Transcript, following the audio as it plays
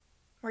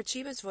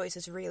Morcheeva's voice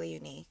is really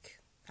unique,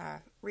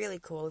 really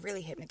cool,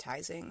 really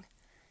hypnotizing.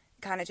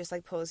 It kind of just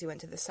like pulls you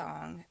into the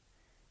song.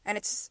 And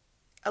it's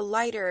a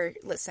lighter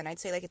listen. I'd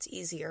say like it's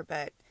easier,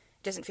 but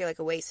it doesn't feel like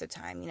a waste of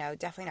time. You know,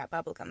 definitely not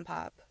bubblegum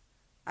pop.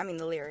 I mean,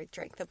 the lyric,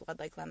 drank the blood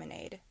like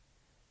lemonade.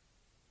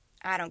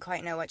 I don't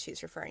quite know what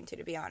she's referring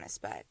to be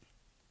honest, but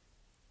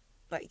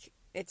like,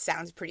 it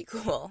sounds pretty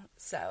cool.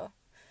 So,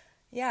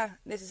 yeah,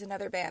 this is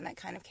another band that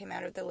kind of came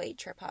out of the late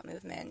trip-hop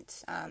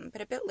movement,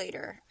 but a bit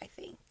later, I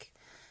think,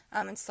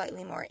 and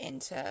slightly more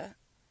into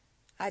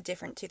a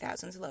different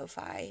 2000s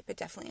lo-fi, but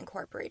definitely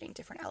incorporating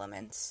different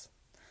elements.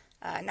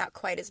 Not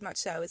quite as much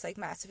so as, like,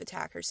 Massive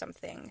Attack or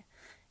something.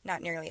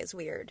 Not nearly as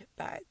weird,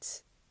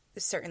 but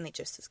certainly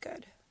just as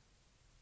good.